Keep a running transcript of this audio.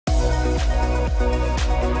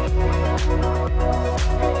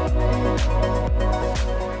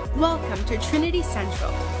Welcome to Trinity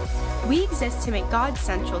Central. We exist to make God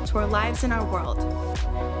central to our lives and our world.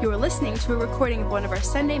 You are listening to a recording of one of our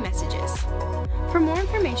Sunday messages. For more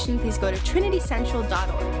information, please go to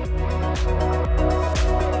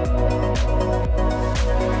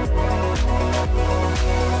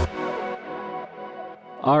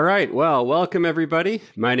trinitycentral.org. All right, well, welcome everybody.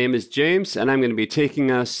 My name is James, and I'm going to be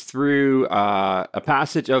taking us through a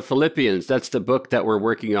passage of Philippians. That's the book that we're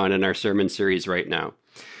working on in our sermon series right now.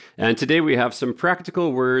 And today we have some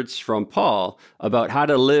practical words from Paul about how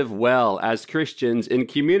to live well as Christians in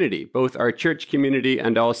community, both our church community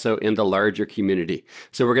and also in the larger community.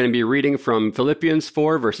 So we're going to be reading from Philippians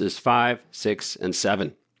 4, verses 5, 6, and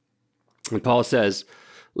 7. And Paul says,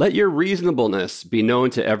 "Let your reasonableness be known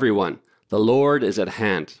to everyone. The Lord is at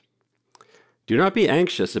hand. Do not be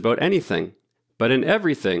anxious about anything, but in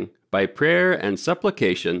everything, by prayer and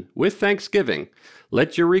supplication, with thanksgiving,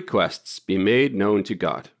 let your requests be made known to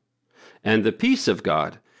God. And the peace of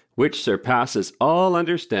God, which surpasses all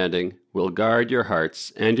understanding, will guard your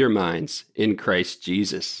hearts and your minds in Christ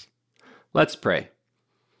Jesus." Let's pray.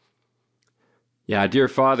 Yeah, dear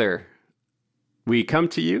Father, we come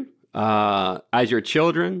to you as your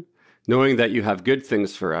children, knowing that you have good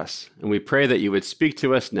things for us. And we pray that you would speak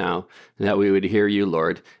to us now and that we would hear you,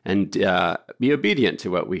 Lord, and be obedient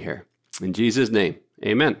to what we hear. In Jesus' name,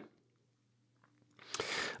 amen.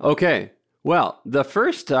 Okay, well, the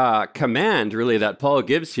first command really that Paul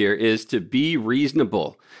gives here is to be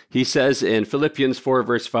reasonable. He says in Philippians 4,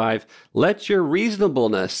 verse 5, "Let your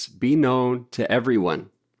reasonableness be known to everyone."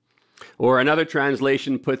 Or another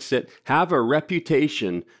translation puts it, "Have a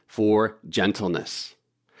reputation for gentleness."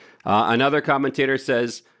 Another commentator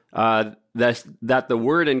says that the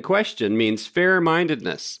word in question means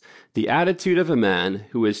fair-mindedness, the attitude of a man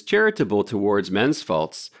who is charitable towards men's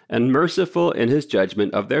faults and merciful in his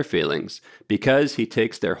judgment of their failings, because he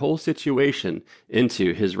takes their whole situation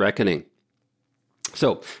into his reckoning.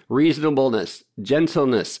 So, reasonableness,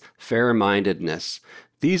 gentleness, fair-mindedness.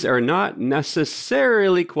 These are not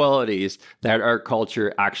necessarily qualities that our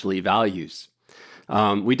culture actually values.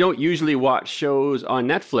 We don't usually watch shows on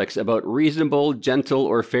Netflix about reasonable, gentle,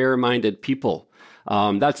 or fair-minded people.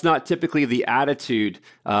 That's not typically the attitude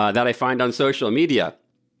that I find on social media.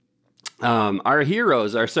 Our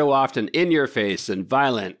heroes are so often in your face and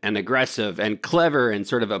violent and aggressive and clever in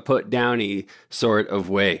sort of a put-downy sort of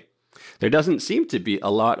way. There doesn't seem to be a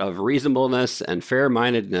lot of reasonableness and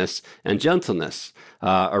fair-mindedness and gentleness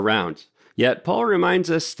around. Yet Paul reminds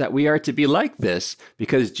us that we are to be like this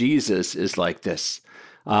because Jesus is like this.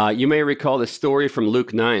 You may recall the story from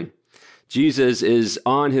Luke 9. Jesus is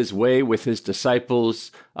on his way with his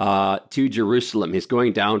disciples to Jerusalem. He's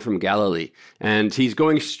going down from Galilee, and he's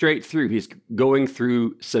going straight through. He's going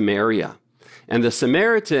through Samaria. And the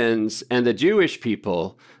Samaritans and the Jewish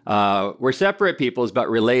people were separate peoples but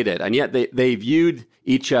related, and yet they viewed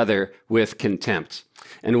each other with contempt.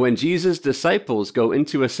 And when Jesus' disciples go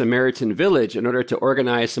into a Samaritan village in order to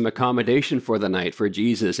organize some accommodation for the night for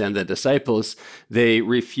Jesus and the disciples, they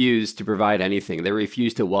refuse to provide anything. They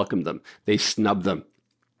refuse to welcome them. They snub them.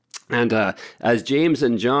 And as James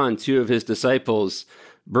and John, two of his disciples,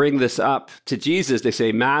 bring this up to Jesus, they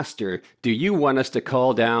say, "Master, do you want us to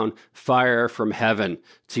call down fire from heaven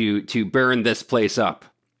to burn this place up?"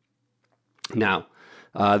 Now,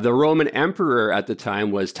 the Roman emperor at the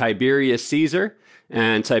time was Tiberius Caesar.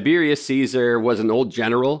 And Tiberius Caesar was an old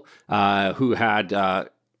general who had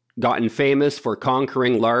gotten famous for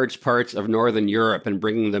conquering large parts of northern Europe and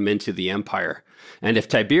bringing them into the empire. And if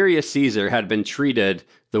Tiberius Caesar had been treated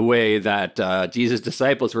the way that Jesus'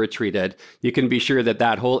 disciples were treated, you can be sure that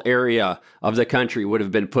that whole area of the country would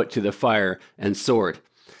have been put to the fire and sword.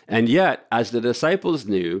 And yet, as the disciples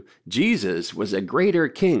knew, Jesus was a greater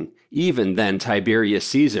king even than Tiberius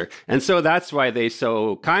Caesar. And so that's why they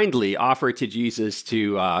so kindly offer to Jesus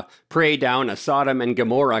to pray down a Sodom and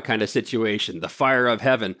Gomorrah kind of situation, the fire of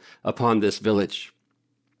heaven upon this village.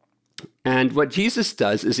 And what Jesus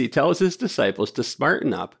does is he tells his disciples to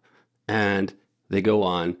smarten up, and they go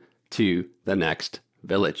on to the next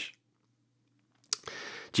village.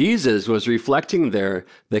 Jesus was reflecting there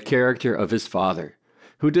the character of his Father,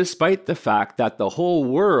 who, despite the fact that the whole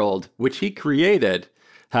world which he created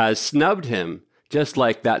has snubbed him, just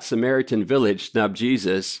like that Samaritan village snubbed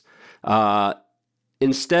Jesus,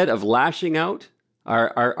 instead of lashing out,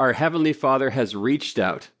 our Heavenly Father has reached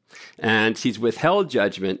out, and he's withheld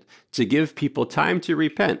judgment to give people time to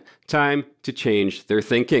repent, time to change their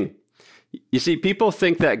thinking. You see, people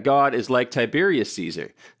think that God is like Tiberius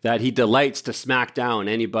Caesar, that he delights to smack down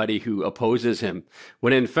anybody who opposes him,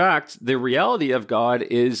 when in fact, the reality of God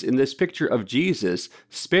is in this picture of Jesus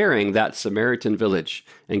sparing that Samaritan village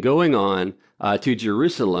and going on to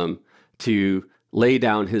Jerusalem to lay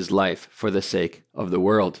down his life for the sake of the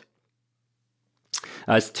world.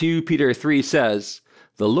 As 2 Peter 3 says,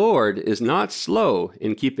 "The Lord is not slow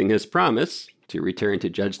in keeping his promise to return to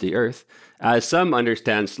judge the earth, as some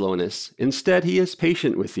understand slowness. Instead, he is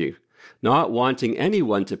patient with you, not wanting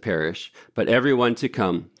anyone to perish, but everyone to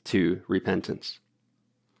come to repentance."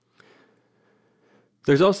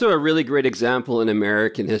 There's also a really great example in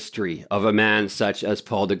American history of a man such as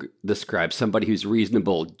Paul describes, somebody who's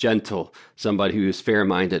reasonable, gentle, somebody who's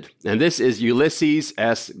fair-minded. And this is Ulysses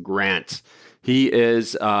S. Grant. He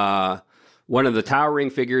is one of the towering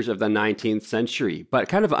figures of the 19th century, but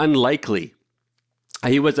kind of unlikely.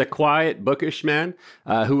 He was a quiet, bookish man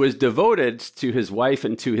who was devoted to his wife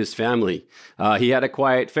and to his family. He had a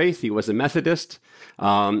quiet faith. He was a Methodist.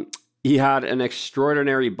 He had an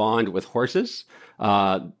extraordinary bond with horses.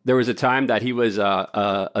 There was a time that he was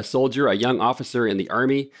a soldier, a young officer in the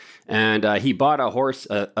army, and he bought a horse,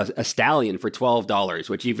 a stallion, for $12,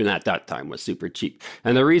 which even at that time was super cheap.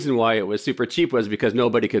 And the reason why it was super cheap was because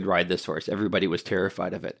nobody could ride this horse. Everybody was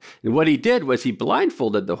terrified of it. And what he did was he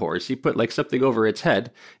blindfolded the horse. He put like something over its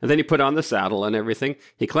head, and then he put on the saddle and everything.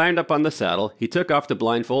 He climbed up on the saddle. He took off the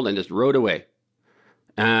blindfold and just rode away.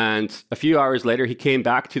 And a few hours later, he came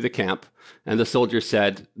back to the camp, and the soldier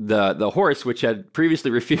said the horse, which had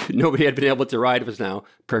previously refused, nobody had been able to ride, was now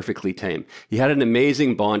perfectly tame. He had an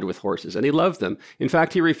amazing bond with horses, and he loved them. In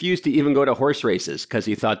fact, he refused to even go to horse races because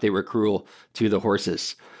he thought they were cruel to the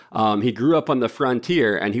horses. He grew up on the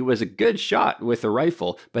frontier, and he was a good shot with a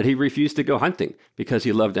rifle, but he refused to go hunting because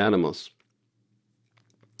he loved animals.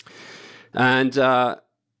 And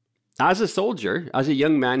as a soldier, as a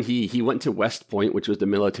young man, he went to West Point, which was the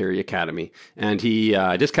military academy, and he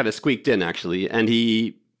just kind of squeaked in, actually, and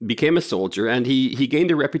he became a soldier, and he gained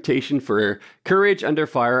a reputation for courage under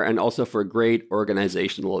fire and also for great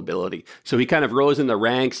organizational ability. So he kind of rose in the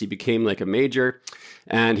ranks. He became like a major,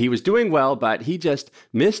 and he was doing well, but he just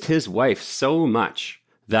missed his wife so much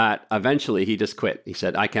that eventually he just quit. He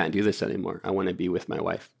said, "I can't do this anymore. I want to be with my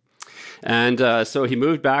wife." And so he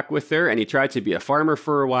moved back with her, and he tried to be a farmer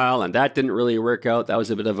for a while, and that didn't really work out. That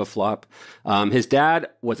was a bit of a flop. His dad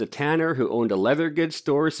was a tanner who owned a leather goods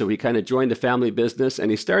store, so he kind of joined the family business,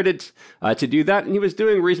 and he started to do that, and he was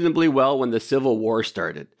doing reasonably well when the Civil War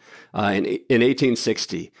started. In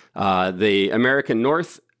 1860, the American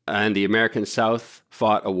North and the American South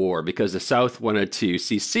fought a war because the South wanted to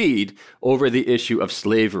secede over the issue of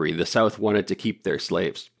slavery. The South wanted to keep their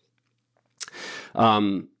slaves.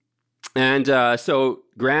 So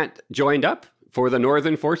Grant joined up for the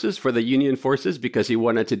Northern forces, for the Union forces, because he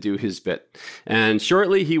wanted to do his bit. And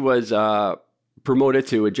shortly he was promoted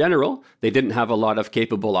to a general. They didn't have a lot of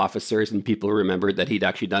capable officers, and people remembered that he'd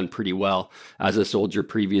actually done pretty well as a soldier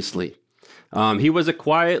previously. He was a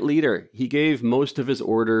quiet leader. He gave most of his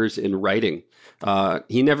orders in writing.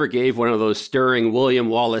 He never gave one of those stirring William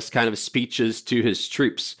Wallace kind of speeches to his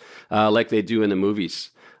troops like they do in the movies.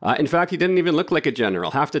 In fact, he didn't even look like a general.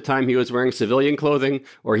 Half the time he was wearing civilian clothing,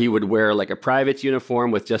 or he would wear like a private's uniform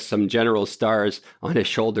with just some general stars on his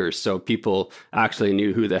shoulders, so people actually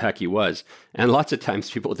knew who the heck he was. And lots of times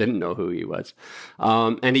people didn't know who he was.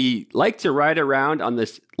 And he liked to ride around on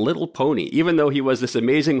this little pony. Even though he was this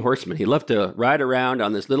amazing horseman, he loved to ride around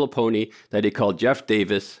on this little pony that he called Jeff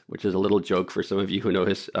Davis, which is a little joke for some of you who know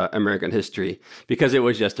his American history, because it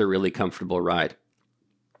was just a really comfortable ride.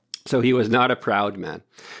 So he was not a proud man,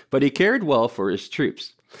 but he cared well for his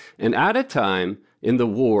troops. And at a time in the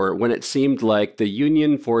war when it seemed like the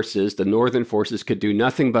Union forces, the Northern forces, could do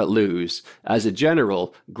nothing but lose, as a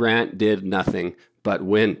general, Grant did nothing but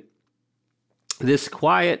win. This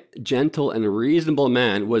quiet, gentle, and reasonable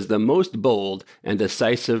man was the most bold and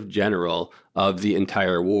decisive general of the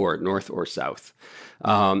entire war, North or South.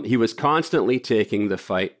 He was constantly taking the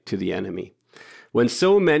fight to the enemy. When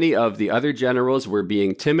so many of the other generals were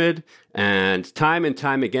being timid and time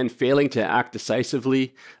again failing to act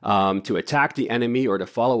decisively, to attack the enemy or to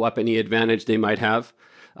follow up any advantage they might have,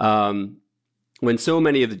 when so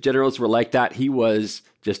many of the generals were like that, he was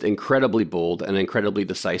just incredibly bold and incredibly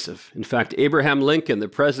decisive. In fact, Abraham Lincoln, the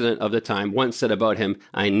president of the time, once said about him,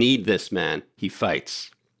 "I need this man. He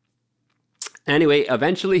fights." Anyway,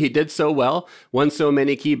 eventually he did so well, won so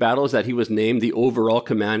many key battles that he was named the overall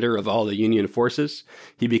commander of all the Union forces.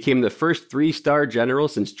 He became the first 3-star general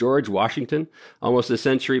since George Washington, almost a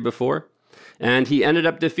century before. And he ended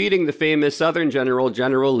up defeating the famous Southern general,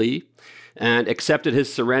 General Lee, and accepted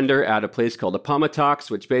his surrender at a place called Appomattox,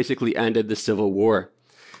 which basically ended the Civil War.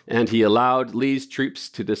 And he allowed Lee's troops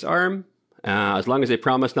to disarm, as long as they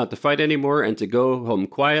promised not to fight anymore and to go home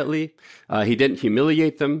quietly. He didn't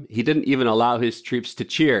humiliate them. He didn't even allow his troops to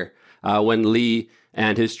cheer when Lee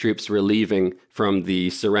and his troops were leaving from the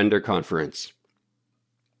surrender conference.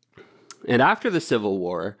 And after the Civil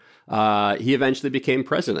War, he eventually became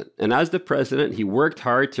president. And as the president, he worked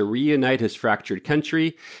hard to reunite his fractured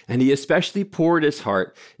country, and he especially poured his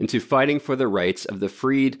heart into fighting for the rights of the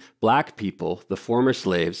freed Black people, the former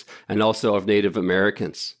slaves, and also of Native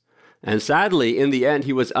Americans. And sadly, in the end,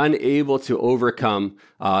 he was unable to overcome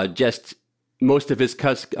just most of his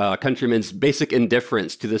countrymen's basic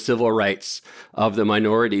indifference to the civil rights of the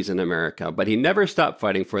minorities in America. But he never stopped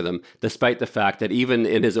fighting for them, despite the fact that even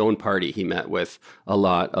in his own party, he met with a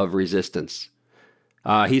lot of resistance.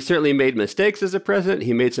 He certainly made mistakes as a president.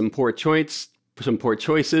 He made some poor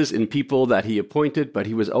choices in people that he appointed, but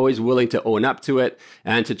he was always willing to own up to it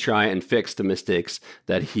and to try and fix the mistakes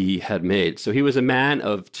that he had made. So he was a man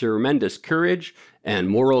of tremendous courage and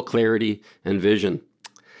moral clarity and vision.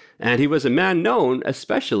 And he was a man known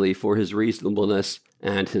especially for his reasonableness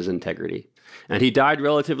and his integrity. And he died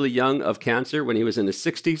relatively young of cancer when he was in his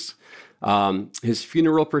 60s. His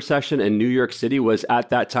funeral procession in New York City was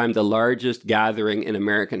at that time the largest gathering in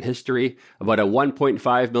American history, about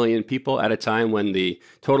 1.5 million people at a time when the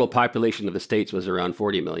total population of the States was around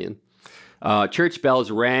 40 million. Church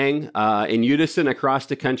bells rang in unison across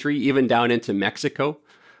the country, even down into Mexico,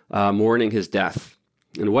 mourning his death.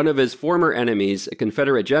 And one of his former enemies, a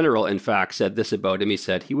Confederate general, in fact, said this about him. He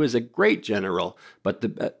said, he was a great general, but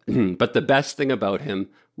the best thing about him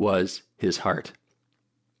was his heart.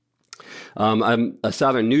 A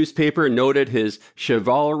Southern newspaper noted his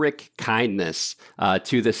chivalric kindness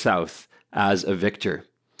to the South as a victor.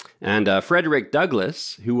 And Frederick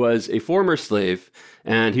Douglass, who was a former slave,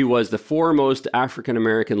 and he was the foremost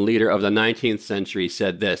African-American leader of the 19th century,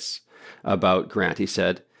 said this about Grant. He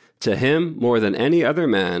said, "To him, more than any other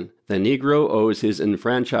man, the Negro owes his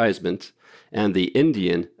enfranchisement and the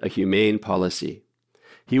Indian a humane policy.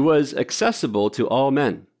 He was accessible to all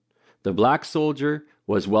men. The black soldier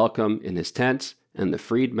was welcome in his tent and the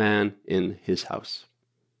freedman in his house."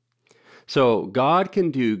 So God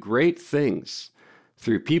can do great things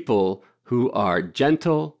through people who are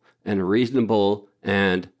gentle and reasonable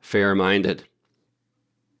and fair-minded.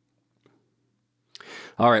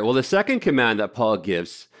 All right, well, the second command that Paul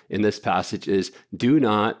gives in this passage is do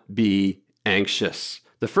not be anxious.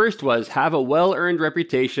 The first was have a well-earned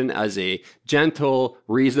reputation as a gentle,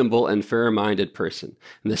 reasonable, and fair-minded person.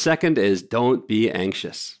 And the second is don't be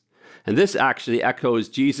anxious. And this actually echoes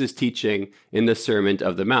Jesus' teaching in the Sermon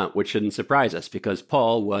of the Mount, which shouldn't surprise us because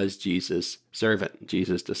Paul was Jesus' servant,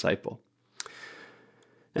 Jesus' disciple.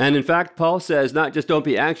 And in fact, Paul says not just don't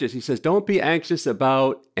be anxious, he says don't be anxious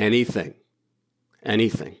about anything.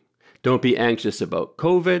 Anything. Don't be anxious about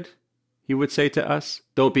COVID, he would say to us.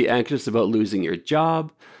 Don't be anxious about losing your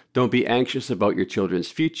job. Don't be anxious about your children's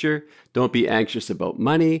future. Don't be anxious about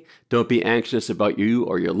money. Don't be anxious about you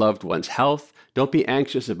or your loved one's health. Don't be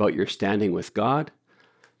anxious about your standing with God.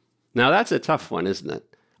 Now, that's a tough one, isn't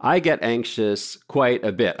it? I get anxious quite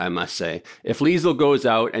a bit, I must say. If Liesl goes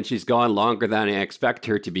out and she's gone longer than I expect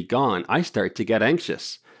her to be gone, I start to get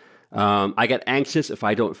anxious. I get anxious if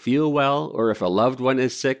I don't feel well or if a loved one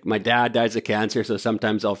is sick. My dad dies of cancer, so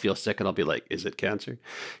sometimes I'll feel sick and I'll be like, is it cancer?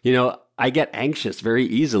 You know, I get anxious very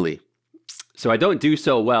easily. So I don't do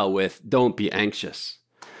so well with don't be anxious.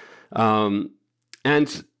 And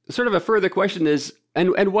sort of a further question is,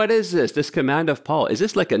 and what is this command of Paul? Is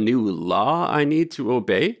this like a new law I need to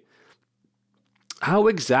obey? How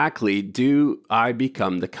exactly do I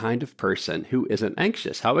become the kind of person who isn't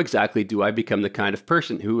anxious? How exactly do I become the kind of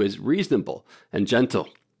person who is reasonable and gentle?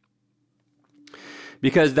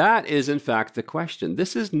 Because that is, in fact, the question.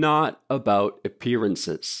 This is not about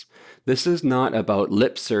appearances. This is not about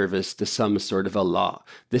lip service to some sort of a law.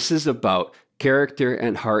 This is about character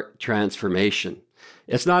and heart transformation.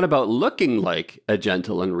 It's not about looking like a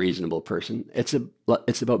gentle and reasonable person. It's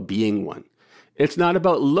about being one. It's not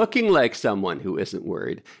about looking like someone who isn't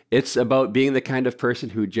worried. It's about being the kind of person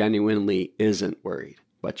who genuinely isn't worried,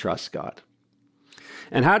 but trusts God.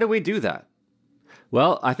 And how do we do that?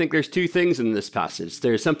 Well, I think there's two things in this passage.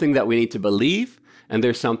 There's something that we need to believe, and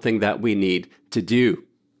there's something that we need to do.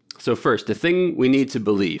 So first, the thing we need to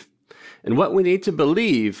believe. And what we need to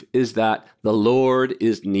believe is that the Lord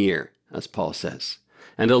is near, as Paul says.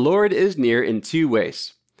 And the Lord is near in two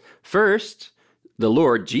ways. First, the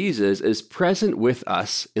Lord, Jesus, is present with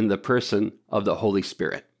us in the person of the Holy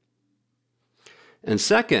Spirit. And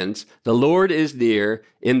second, the Lord is near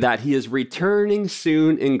in that he is returning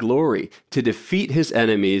soon in glory to defeat his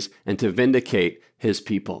enemies and to vindicate his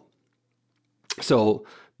people. So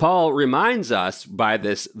Paul reminds us by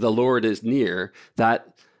this, the Lord is near,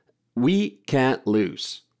 that we can't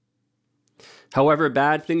lose. However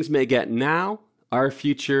bad things may get now, our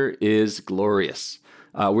future is glorious.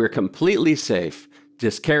 We're completely safe,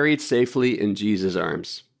 just carried safely in Jesus'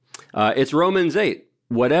 arms. It's Romans 8.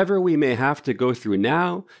 Whatever we may have to go through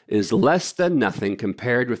now is less than nothing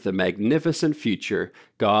compared with the magnificent future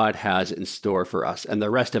God has in store for us, and the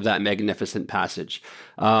rest of that magnificent passage.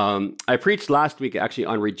 I preached last week actually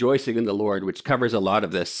on rejoicing in the Lord, which covers a lot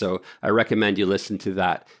of this, so I recommend you listen to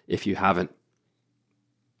that if you haven't.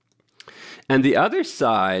 And the other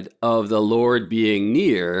side of the Lord being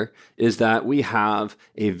near is that we have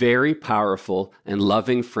a very powerful and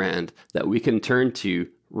loving friend that we can turn to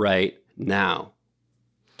right now.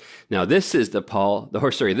 Now, this is the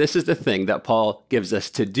thing that Paul gives us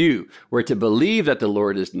to do. We're to believe that the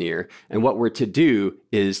Lord is near, and what we're to do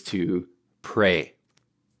is to pray.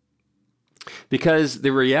 Because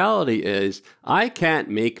the reality is, I can't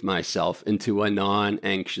make myself into a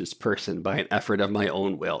non-anxious person by an effort of my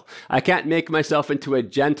own will. I can't make myself into a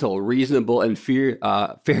gentle, reasonable, and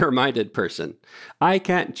fair-minded person. I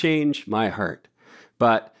can't change my heart,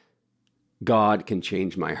 but God can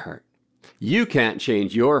change my heart. You can't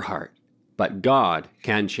change your heart, but God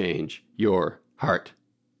can change your heart.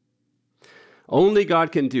 Only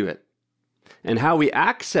God can do it. And how we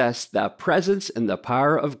access the presence and the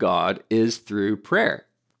power of God is through prayer.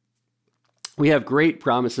 We have great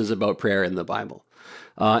promises about prayer in the Bible.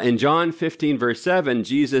 In John 15, verse 7,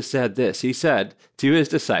 Jesus said this. He said to his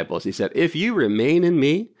disciples, he said, "If you remain in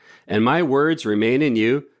me and my words remain in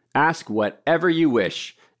you, ask whatever you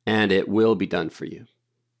wish, and it will be done for you."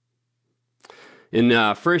 In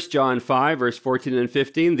 1 John 5, verse 14 and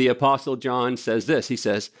 15, the Apostle John says this. He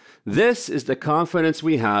says, "This is the confidence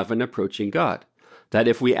we have in approaching God, that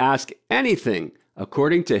if we ask anything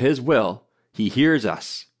according to his will, he hears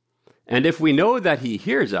us. And if we know that he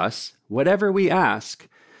hears us, whatever we ask,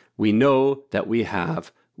 we know that we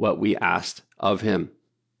have what we asked of him."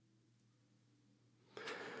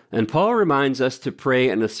 And Paul reminds us to pray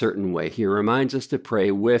in a certain way. He reminds us to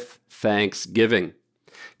pray with thanksgiving.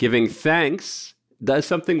 Giving thanks does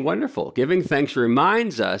something wonderful. Giving thanks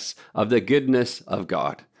reminds us of the goodness of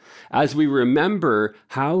God. As we remember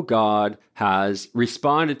how God has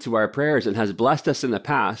responded to our prayers and has blessed us in the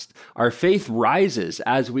past, our faith rises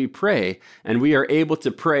as we pray, and we are able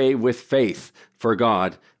to pray with faith for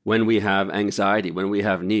God when we have anxiety, when we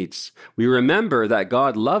have needs. We remember that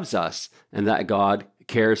God loves us and that God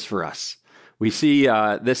cares for us. We see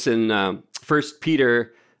this in 1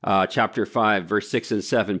 Peter chapter 5, verse 6 and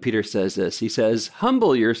 7, Peter says this. He says,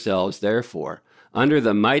 "Humble yourselves, therefore, under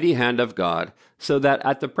the mighty hand of God, so that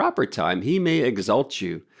at the proper time he may exalt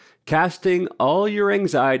you, casting all your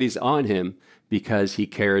anxieties on him because he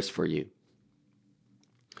cares for you."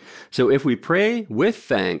 So if we pray with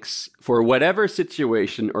thanks for whatever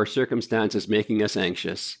situation or circumstance is making us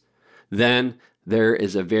anxious, then there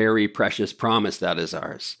is a very precious promise that is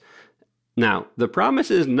ours. Now, the promise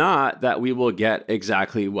is not that we will get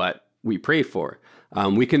exactly what we pray for.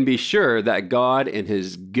 We can be sure that God in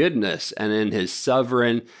his goodness and in his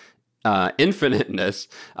sovereign infiniteness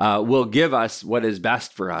will give us what is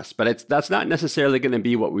best for us. But that's not necessarily going to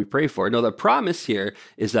be what we pray for. No, the promise here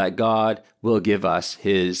is that God will give us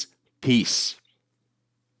his peace.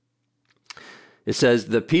 It says,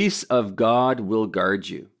 "The peace of God will guard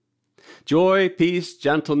you." Joy, peace,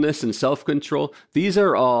 gentleness, and self-control, these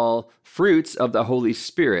are all fruits of the Holy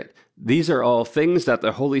Spirit. These are all things that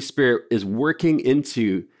the Holy Spirit is working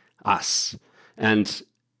into us. And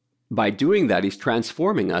by doing that, he's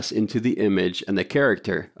transforming us into the image and the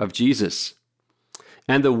character of Jesus.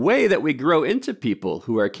 And the way that we grow into people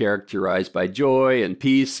who are characterized by joy and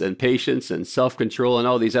peace and patience and self-control and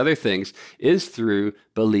all these other things is through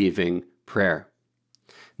believing prayer.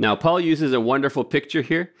 Now, Paul uses a wonderful picture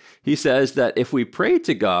here. He says that if we pray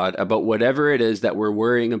to God about whatever it is that we're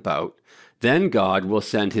worrying about, then God will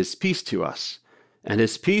send his peace to us. And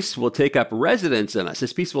his peace will take up residence in us.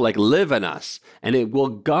 His peace will live in us, and it will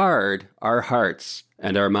guard our hearts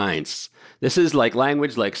and our minds. This is like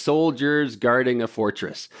language like soldiers guarding a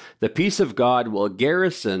fortress. The peace of God will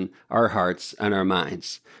garrison our hearts and our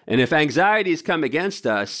minds. And if anxieties come against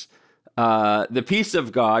us, the peace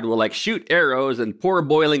of God will shoot arrows and pour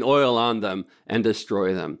boiling oil on them and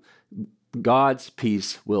destroy them. God's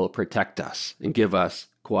peace will protect us and give us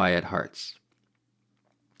quiet hearts.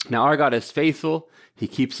 Now, our God is faithful. He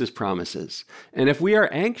keeps his promises. And if we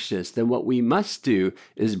are anxious, then what we must do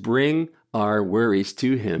is bring our worries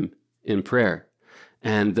to him in prayer.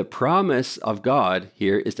 And the promise of God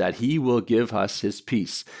here is that he will give us his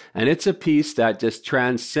peace. And it's a peace that just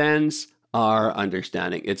transcends our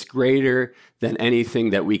understanding. It's greater than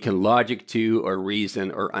anything that we can logic to or reason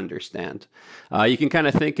or understand. You can kind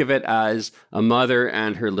of think of it as a mother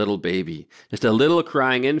and her little baby. Just a little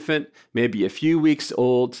crying infant, maybe a few weeks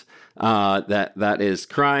old, that is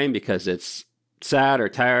crying because it's sad or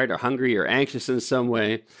tired or hungry or anxious in some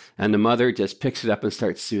way. And the mother just picks it up and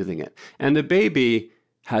starts soothing it. And the baby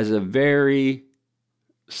has a very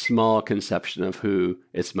small conception of who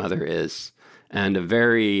its mother is and a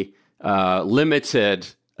very limited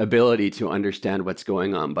ability to understand what's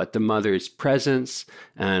going on. But the mother's presence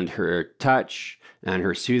and her touch and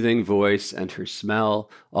her soothing voice and her smell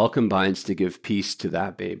all combines to give peace to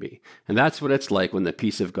that baby. And that's what it's like when the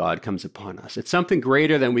peace of God comes upon us. It's something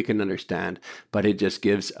greater than we can understand, but it just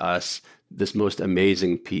gives us this most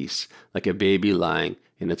amazing peace, like a baby lying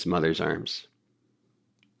in its mother's arms.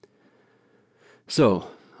 So,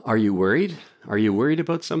 are you worried? Are you worried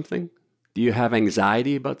about something? Do you have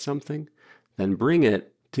anxiety about something? Then bring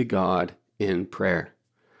it to God in prayer.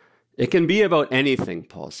 It can be about anything,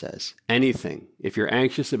 Paul says. Anything. If you're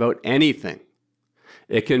anxious about anything.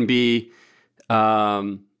 It can be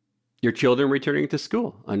your children returning to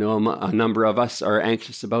school. I know a number of us are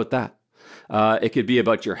anxious about that. It could be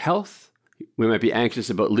about your health. We might be anxious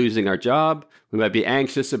about losing our job. We might be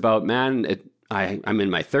anxious about, I'm in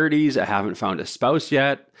my 30s. I haven't found a spouse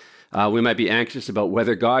yet. We might be anxious about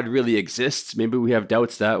whether God really exists. Maybe we have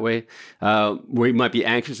doubts that way. We might be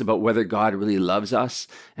anxious about whether God really loves us.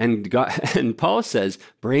 And Paul says,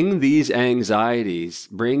 bring these anxieties,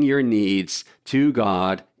 bring your needs to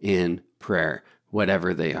God in prayer,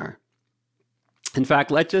 whatever they are. In fact,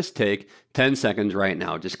 let's just take 10 seconds right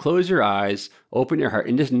now. Just close your eyes, open your heart,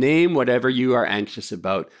 and just name whatever you are anxious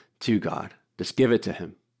about to God. Just give it to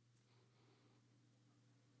him.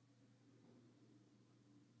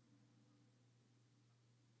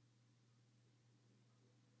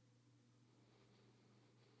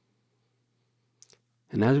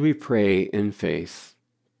 And as we pray in faith,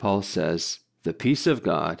 Paul says, the peace of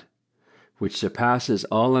God, which surpasses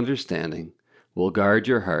all understanding, will guard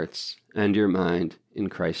your hearts and your mind in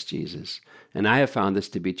Christ Jesus. And I have found this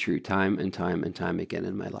to be true time and time and time again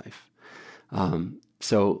in my life.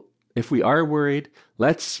 So if we are worried,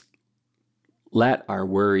 let's let our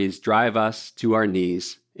worries drive us to our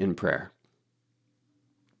knees in prayer.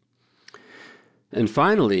 And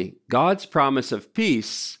finally, God's promise of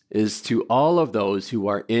peace is to all of those who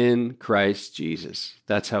are in Christ Jesus.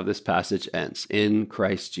 That's how this passage ends, in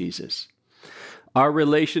Christ Jesus. Our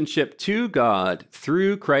relationship to God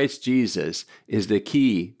through Christ Jesus is the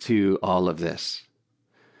key to all of this.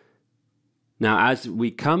 Now, as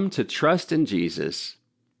we come to trust in Jesus,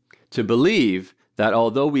 to believe that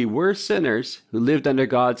although we were sinners who lived under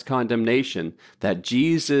God's condemnation, that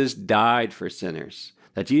Jesus died for sinners,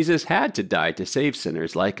 that Jesus had to die to save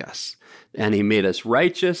sinners like us. And he made us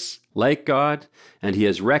righteous like God, and he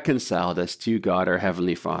has reconciled us to God, our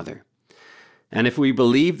Heavenly Father. And if we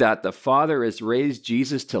believe that the Father has raised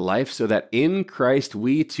Jesus to life so that in Christ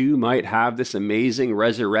we too might have this amazing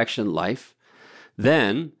resurrection life,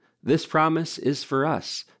 then this promise is for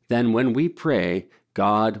us. Then when we pray,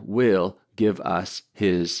 God will give us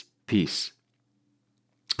his peace.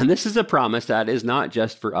 And this is a promise that is not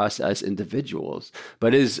just for us as individuals,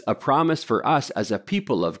 but is a promise for us as a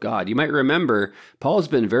people of God. You might remember, Paul's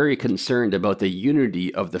been very concerned about the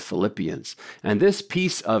unity of the Philippians. And this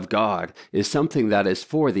peace of God is something that is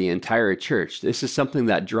for the entire church. This is something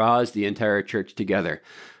that draws the entire church together.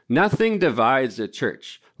 Nothing divides a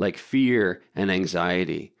church like fear and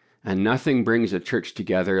anxiety. And nothing brings a church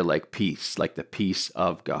together like peace, like the peace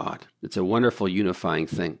of God. It's a wonderful unifying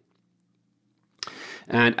thing.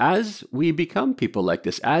 And as we become people like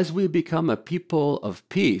this, as we become a people of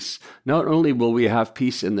peace, not only will we have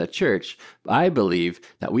peace in the church, I believe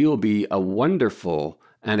that we will be a wonderful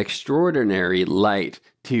and extraordinary light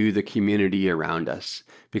to the community around us.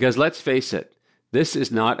 Because let's face it, this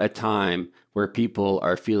is not a time where people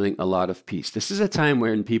are feeling a lot of peace. This is a time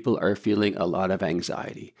when people are feeling a lot of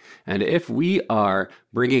anxiety. And if we are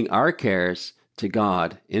bringing our cares to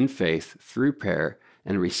God in faith through prayer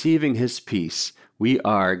and receiving his peace, we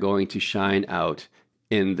are going to shine out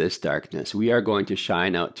in this darkness. We are going to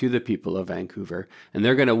shine out to the people of Vancouver, and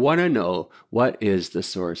they're going to want to know what is the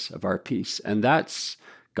source of our peace. And that's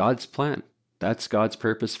God's plan. That's God's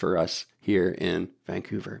purpose for us here in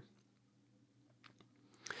Vancouver.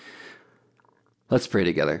 Let's pray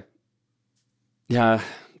together. Yeah,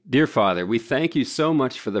 Dear Father, we thank you so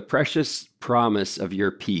much for the precious promise of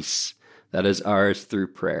your peace that is ours through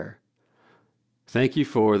prayer. Thank you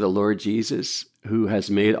for the Lord Jesus who has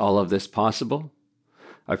made all of this possible.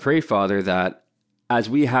 I pray, Father, that as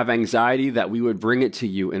we have anxiety, that we would bring it to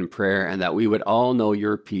you in prayer and that we would all know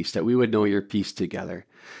your peace, that we would know your peace together.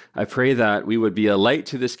 I pray that we would be a light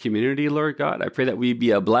to this community, Lord God. I pray that we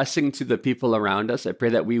be a blessing to the people around us. I pray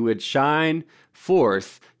that we would shine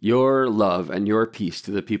forth your love and your peace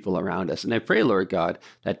to the people around us. And I pray, Lord God,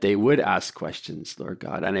 that they would ask questions, Lord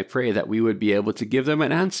God. And I pray that we would be able to give them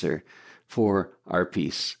an answer for our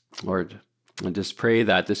peace, Lord. I just pray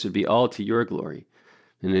that this would be all to your glory.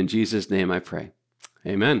 And in Jesus' name I pray.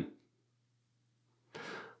 Amen.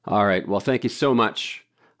 All right. Well, thank you so much.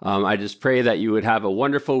 I just pray that you would have a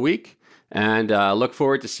wonderful week and look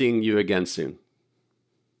forward to seeing you again soon.